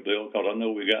subject here, Bill, because I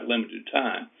know we've got limited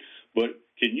time, but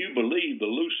can you believe the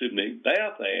Lucy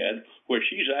McBath ad where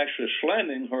she's actually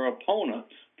slamming her opponent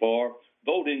for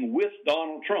voting with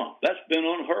Donald Trump? That's been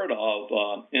unheard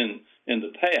of in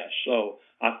the past. So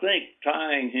I think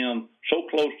tying him so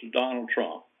close to Donald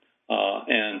Trump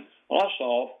and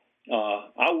Ossoff,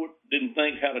 didn't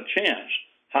think had a chance.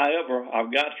 However,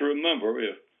 I've got to remember,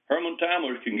 if Herman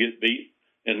Talmadge can get beat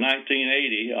in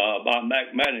 1980 by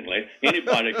Mac Mattingly,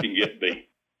 anybody can get beat.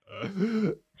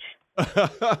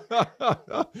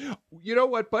 You know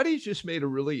what? Buddy's just made a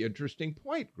really interesting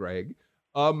point, Greg.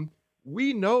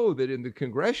 We know that in the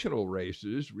congressional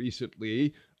races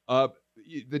recently,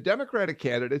 the Democratic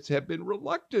candidates have been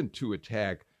reluctant to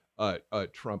attack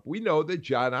Trump. We know that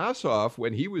John Ossoff,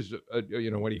 when he was,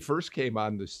 when he first came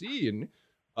on the scene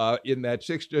in that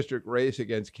 6th district race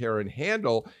against Karen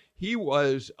Handel, he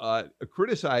was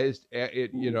criticized,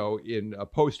 in a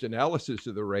post-analysis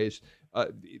of the race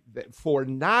for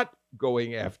not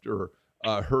going after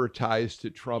her ties to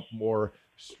Trump more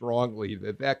strongly,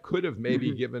 that could have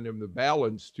maybe given him the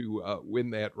balance to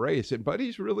win that race. And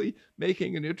Buddy's really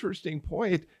making an interesting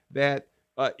point that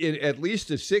in at least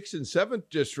the 6th and 7th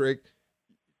district,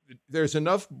 there's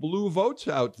enough blue votes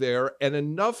out there and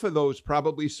enough of those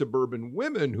probably suburban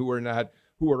women who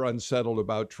are unsettled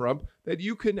about Trump that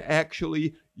you can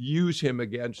actually use him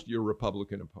against your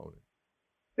Republican opponent.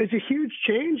 It's a huge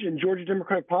change in Georgia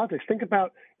Democratic politics. Think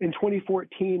about in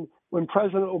 2014 when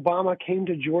President Obama came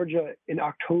to Georgia in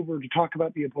October to talk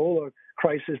about the Ebola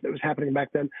crisis that was happening back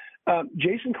then.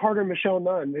 Jason Carter and Michelle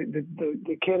Nunn,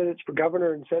 the candidates for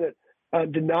governor and Senate,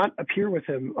 did not appear with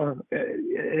him at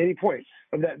any point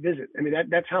of that visit. I mean,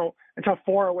 that's how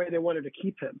far away they wanted to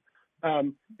keep him.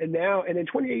 And in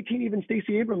 2018, even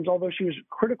Stacey Abrams, although she was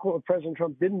critical of President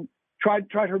Trump,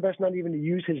 tried her best not even to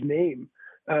use his name.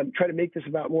 Try to make this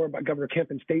more about Governor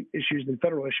Kemp and state issues than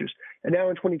federal issues. And now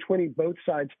in 2020, both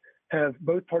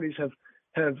parties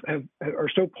are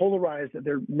so polarized that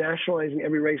they're nationalizing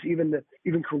every race, even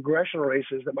congressional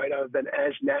races that might not have been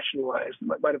as nationalized,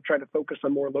 might have tried to focus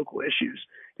on more local issues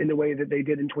in the way that they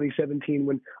did in 2017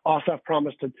 when Ossoff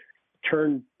promised to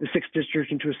turn the 6th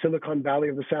district into a Silicon Valley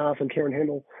of the South, and Karen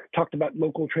Handel talked about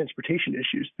local transportation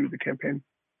issues through the campaign.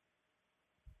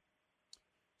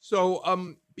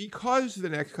 So because the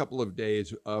next couple of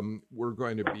days, we're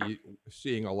going to be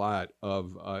seeing a lot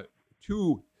of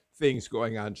two things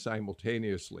going on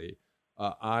simultaneously.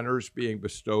 Honors being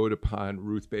bestowed upon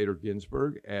Ruth Bader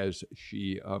Ginsburg as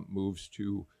she moves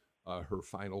to her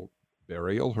final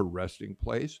burial, her resting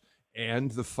place,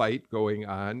 and the fight going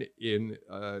on in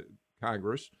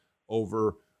Congress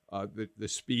over the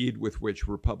speed with which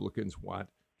Republicans want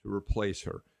to replace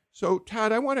her. So,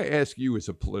 Todd, I want to ask you as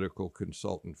a political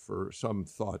consultant for some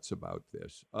thoughts about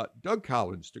this. Doug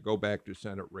Collins, to go back to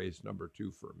Senate race number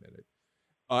 2 for a minute.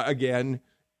 Again,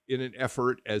 in an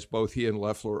effort, as both he and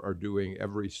Loeffler are doing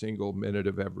every single minute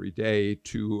of every day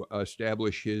to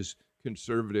establish his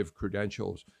conservative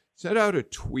credentials, sent out a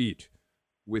tweet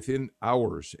within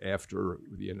hours after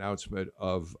the announcement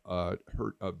of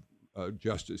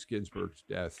Justice Ginsburg's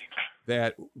death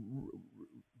that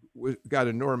got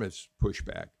enormous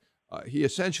pushback. He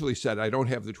essentially said, I don't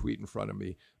have the tweet in front of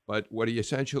me, but what he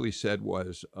essentially said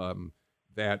was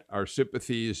that our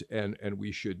sympathies and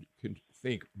we should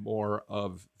think more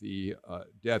of the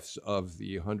deaths of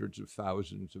the hundreds of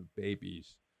thousands of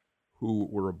babies who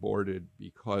were aborted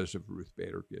because of Ruth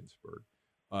Bader Ginsburg.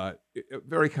 A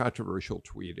very controversial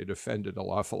tweet. It offended an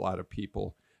awful lot of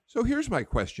people. So here's my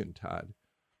question, Todd.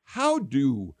 How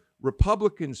do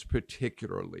Republicans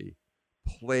particularly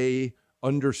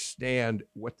understand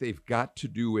what they've got to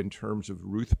do in terms of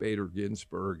Ruth Bader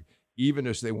Ginsburg, even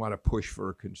as they want to push for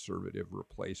a conservative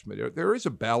replacement? There is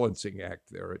a balancing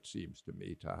act there, it seems to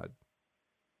me, Todd.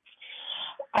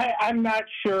 I'm not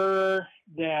sure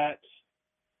that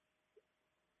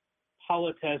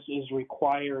politics is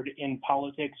required in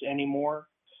politics anymore.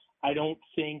 I don't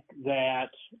think that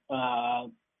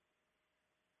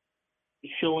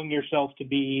showing yourself to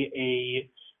be a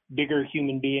bigger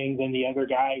human being than the other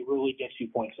guy really gets you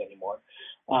points anymore.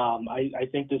 I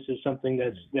think this is something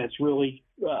that's really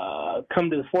come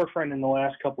to the forefront in the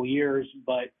last couple of years,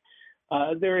 but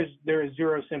there is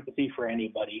zero sympathy for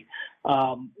anybody.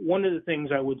 One of the things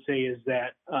I would say is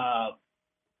that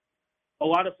a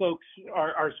lot of folks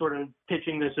are sort of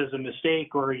pitching this as a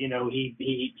mistake, or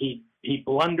he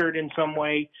blundered in some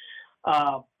way.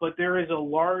 But there is a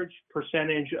large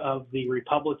percentage of the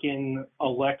Republican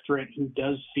electorate who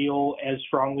does feel as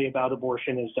strongly about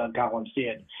abortion as Doug Collins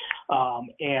did.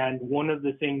 And one of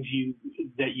the things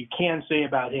that you can say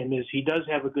about him is he does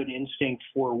have a good instinct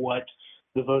for what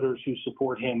the voters who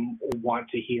support him want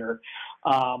to hear.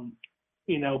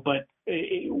 But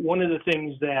one of the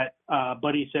things that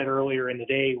Buddy said earlier in the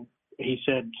day, he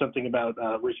said something about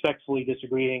respectfully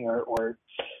disagreeing or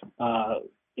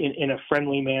in a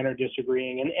friendly manner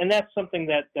disagreeing. And that's something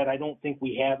that I don't think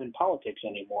we have in politics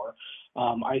anymore.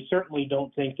 I certainly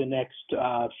don't think the next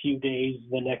few days,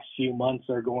 the next few months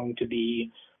are going to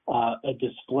be a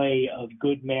display of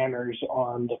good manners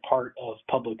on the part of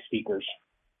public speakers.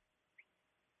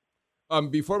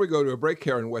 Before we go to a break,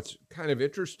 Karen, what's kind of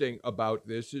interesting about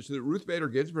this is that Ruth Bader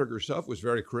Ginsburg herself was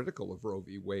very critical of Roe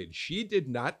v. Wade. She did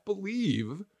not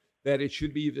believe that it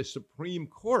should be the Supreme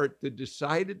Court that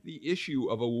decided the issue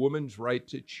of a woman's right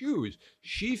to choose.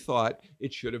 She thought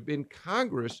it should have been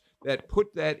Congress that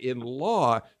put that in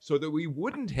law so that we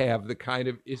wouldn't have the kind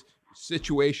of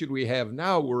situation we have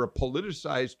now where a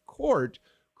politicized court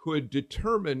could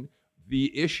determine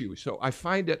the issue. So I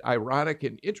find it ironic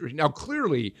and interesting. Now,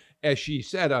 clearly, as she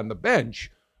said on the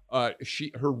bench,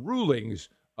 her rulings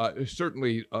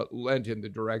certainly lent in the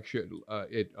direction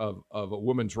of a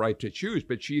woman's right to choose,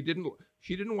 but she didn't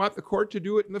want the court to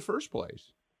do it in the first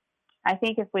place. I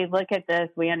think if we look at this,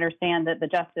 we understand that the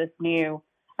Justice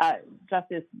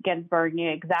Ginsburg knew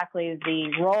exactly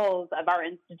the roles of our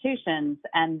institutions,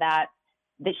 and that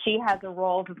she has a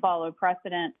role to follow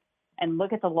precedent and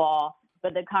look at the law,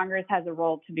 but that Congress has a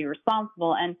role to be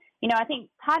responsible. And, I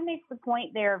think Todd makes the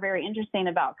point there very interesting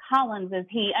about Collins is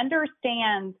he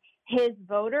understands his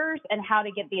voters and how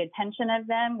to get the attention of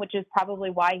them, which is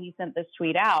probably why he sent this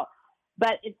tweet out.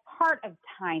 But it's part of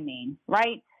timing,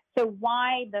 right? So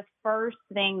why the first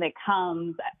thing that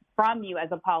comes from you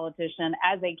as a politician,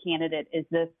 as a candidate, is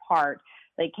this part?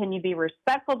 Like, can you be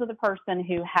respectful to the person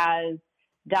who has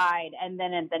died? And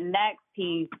then in the next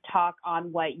piece, talk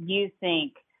on what you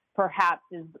think perhaps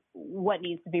is what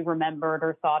needs to be remembered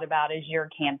or thought about as you're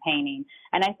campaigning.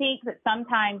 And I think that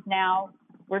sometimes now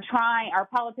our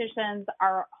politicians,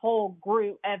 our whole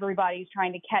group, everybody's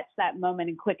trying to catch that moment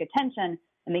and quick attention,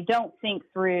 and they don't think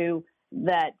through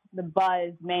that the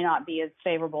buzz may not be as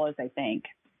favorable as they think.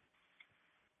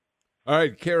 All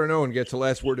right, Karen Owen gets the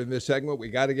last word in this segment. We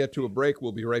got to get to a break.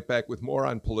 We'll be right back with more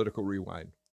on Political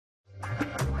Rewind.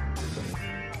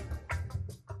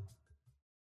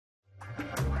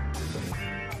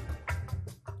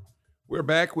 We're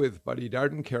back with Buddy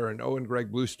Darden, Karen Owen,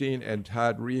 Greg Bluestein, and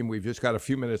Todd Ream. We've just got a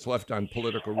few minutes left on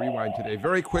Political Rewind today.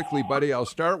 Very quickly, Buddy, I'll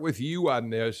start with you on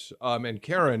this. And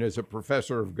Karen, as a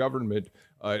professor of government,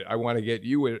 I want to get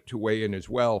you to weigh in as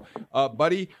well.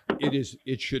 Buddy,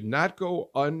 it should not go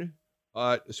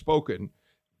unspoken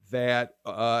that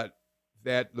the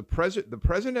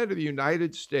president of the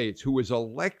United States, who was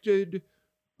elected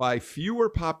by fewer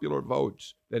popular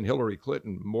votes than Hillary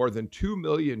Clinton, more than 2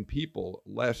 million people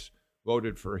less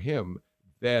voted for him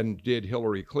than did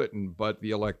Hillary Clinton, but the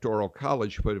Electoral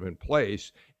College put him in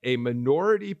place. A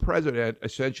minority president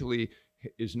essentially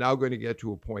is now going to get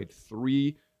to appoint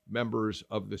 3 members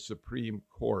of the Supreme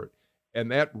Court.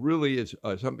 And that really is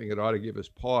something that ought to give us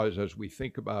pause as we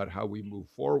think about how we move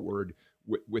forward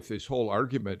with this whole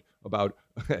argument about,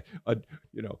 the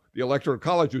Electoral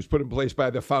College was put in place by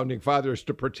the Founding Fathers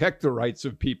to protect the rights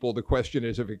of people. The question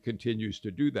is if it continues to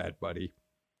do that, Buddy.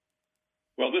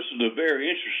 Well, this is a very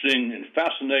interesting and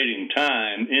fascinating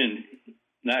time in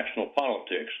national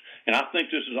politics. And I think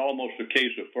this is almost a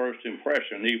case of first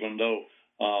impression, even though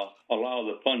a lot of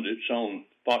the pundits on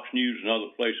Fox News and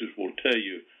other places will tell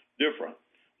you different.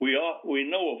 We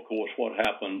know, of course, what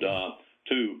happened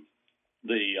to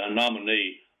the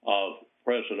nominee of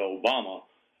President Obama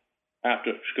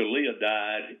after Scalia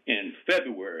died in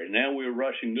February. Now we're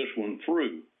rushing this one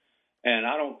through. And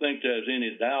I don't think there's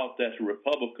any doubt that the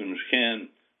Republicans can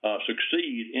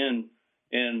succeed in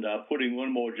putting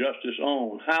one more justice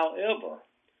on.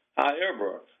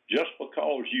 However, just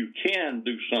because you can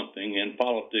do something in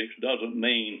politics doesn't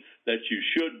mean that you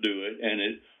should do it, and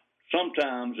it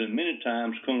sometimes and many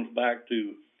times comes back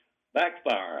to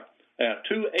backfire. There are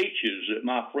two H's that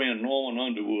my friend Norman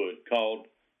Underwood called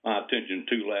my attention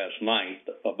to last night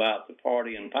about the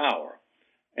party and power,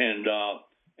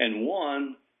 and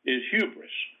one is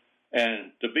hubris,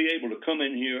 and to be able to come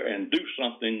in here and do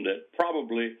something that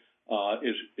probably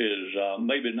is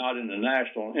maybe not in the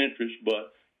national interest,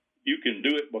 but you can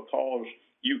do it because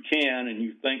you can, and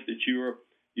you think that you're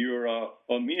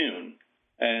immune.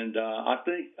 And I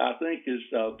think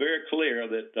it's very clear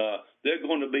that they're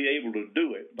going to be able to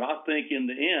do it. But I think in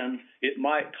the end, it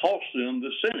might cost them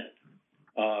the Senate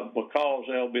because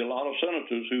there'll be a lot of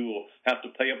senators who will have to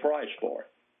pay a price for it.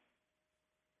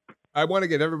 I want to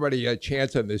get everybody a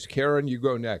chance on this. Karen, you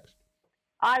go next.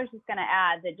 I was just going to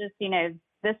add that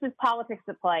this is politics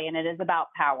at play, and it is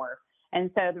about power. And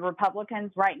so the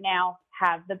Republicans right now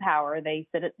have the power. They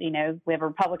sit at, we have a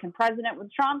Republican president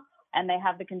with Trump, and they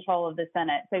have the control of the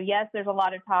Senate. So yes, there's a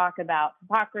lot of talk about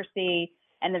hypocrisy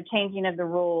and the changing of the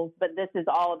rules, but this is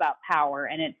all about power.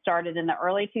 And it started in the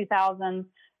early 2000s,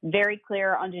 very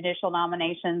clear on judicial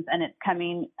nominations, and it's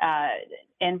coming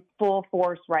in full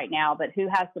force right now. But who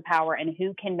has the power and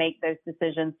who can make those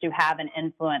decisions to have an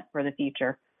influence for the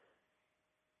future?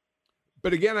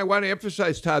 But again, I want to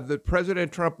emphasize, Todd, that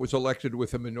President Trump was elected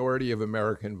with a minority of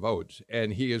American votes,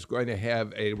 and he is going to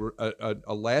have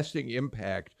a lasting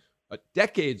impact, a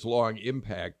decades-long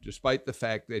impact, despite the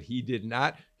fact that he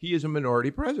is a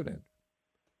minority president.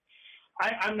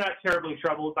 I'm not terribly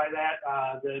troubled by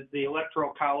that. The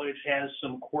Electoral College has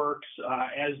some quirks,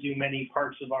 as do many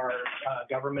parts of our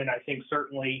government. I think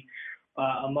certainly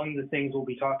among the things we'll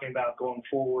be talking about going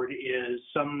forward is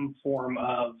some form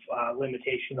of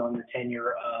limitation on the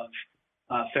tenure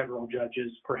of federal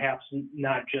judges, perhaps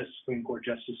not just Supreme Court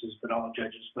justices, but all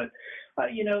judges. But,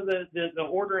 the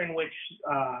order in which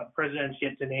presidents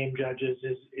get to name judges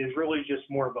is really just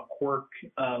more of a quirk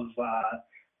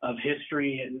of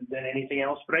history than anything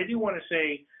else. But I do want to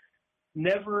say,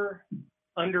 never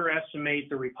underestimate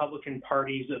the Republican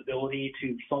Party's ability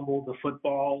to fumble the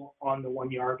football on the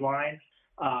 1-yard line.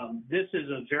 This is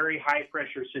a very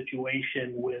high-pressure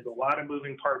situation with a lot of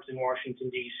moving parts in Washington,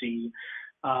 D.C.,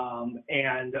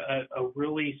 and a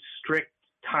really strict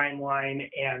timeline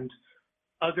and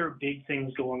other big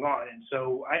things going on. And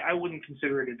so I wouldn't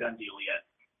consider it a done deal yet.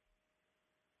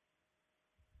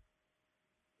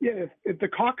 Yeah, if the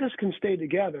caucus can stay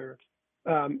together,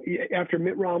 after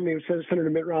Senator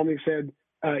Mitt Romney said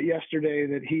yesterday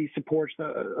that he supports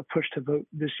a push to vote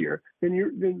this year,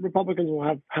 then Republicans will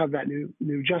have that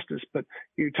new justice. But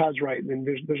Todd's right. And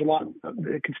there's a lot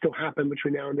that can still happen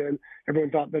between now and then.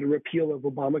 Everyone thought that a repeal of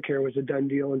Obamacare was a done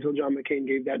deal until John McCain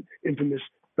gave that infamous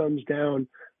thumbs down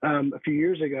a few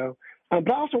years ago. But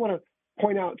I also want to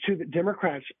point out too that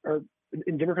Democrats are.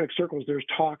 In Democratic circles, there's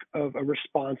talk of a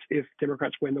response if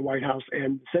Democrats win the White House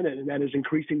and the Senate, and that is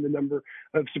increasing the number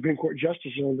of Supreme Court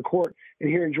justices on the court. And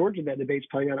here in Georgia, that debate's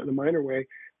playing out in a minor way.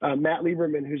 Matt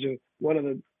Lieberman, who's one of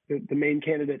the main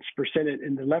candidates for Senate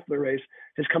in the Loeffler race,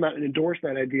 has come out and endorsed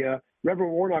that idea.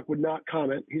 Reverend Warnock would not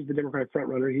comment. He's the Democratic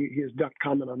frontrunner. He has ducked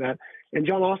comment on that. And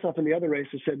John Ossoff in the other race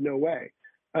has said no way.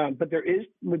 But there is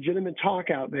legitimate talk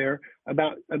out there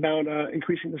about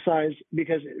increasing the size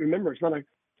because, remember, it's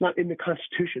not in the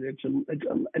Constitution. It's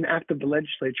an act of the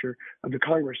legislature of the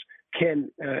Congress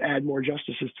can add more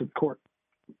justices to the court.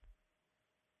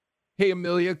 Hey,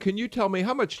 Amelia, can you tell me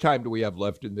how much time do we have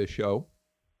left in this show?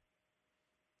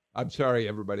 I'm sorry,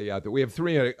 everybody out there. We have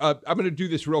 3 minutes. I'm going to do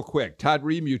this real quick. Todd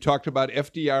Ream, you talked about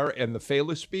FDR and the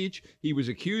Fela speech. He was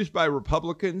accused by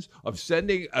Republicans of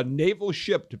sending a naval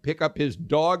ship to pick up his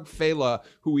dog Fela,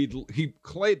 who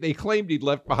they claimed he'd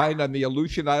left behind on the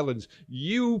Aleutian Islands.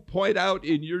 You point out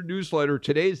in your newsletter,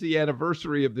 today's the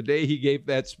anniversary of the day he gave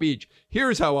that speech.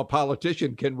 Here's how a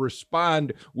politician can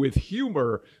respond with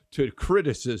humor to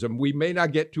criticism. We may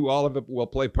not get to all of it, but we'll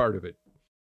play part of it.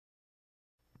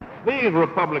 These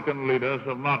Republican leaders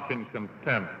have not been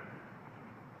content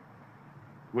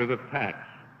with attacks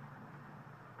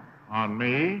on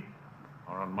me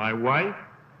or on my wife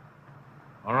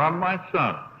or on my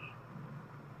sons.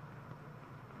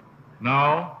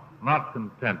 No, not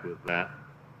content with that.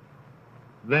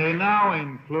 They now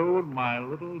include my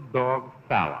little dog,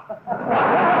 Fala.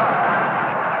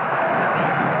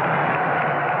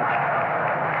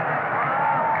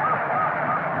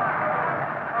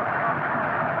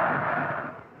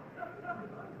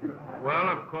 Well,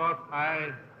 of course,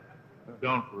 I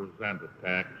don't resent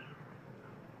attacks,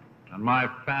 and my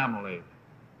family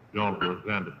don't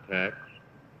resent attacks,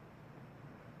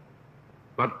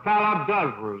 but Fala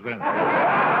does resent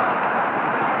it.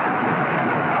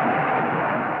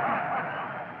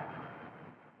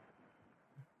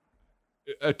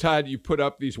 Todd, you put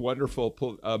up these wonderful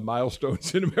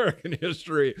milestones in American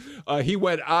history. He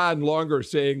went on longer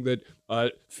saying that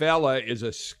Fala is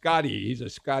a Scottie. He's a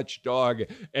Scotch dog,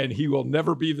 and he will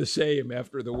never be the same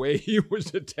after the way he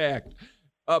was attacked.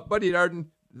 Buddy Darden,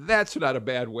 that's not a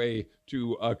bad way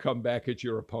to come back at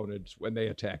your opponents when they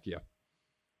attack you.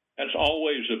 That's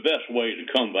always the best way to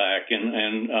come back.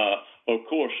 And of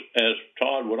course, as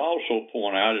Todd would also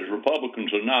point out, is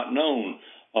Republicans are not known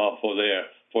for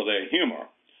their humor.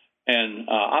 And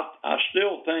I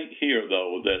still think here,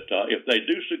 though, that if they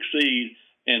do succeed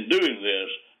in doing this,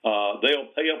 they'll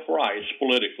pay a price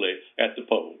politically at the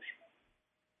polls.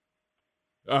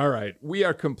 All right. We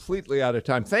are completely out of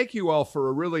time. Thank you all for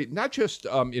a really, not just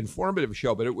informative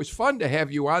show, but it was fun to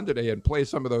have you on today and play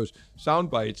some of those sound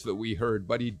bites that we heard.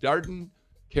 Buddy Darden,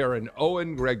 Karen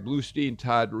Owen, Greg Bluestein,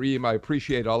 Todd Ream. I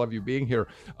appreciate all of you being here.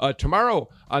 Tomorrow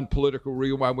on Political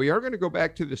Rewind, we are going to go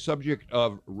back to the subject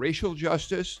of racial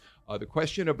justice, the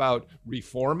question about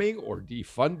reforming or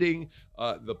defunding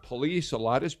the police. A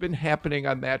lot has been happening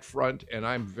on that front, and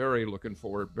I'm very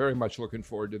much looking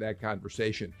forward to that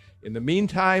conversation. In the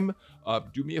meantime,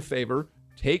 do me a favor,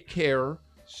 take care,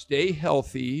 stay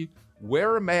healthy,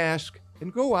 wear a mask,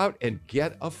 and go out and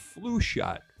get a flu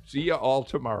shot. See you all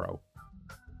tomorrow.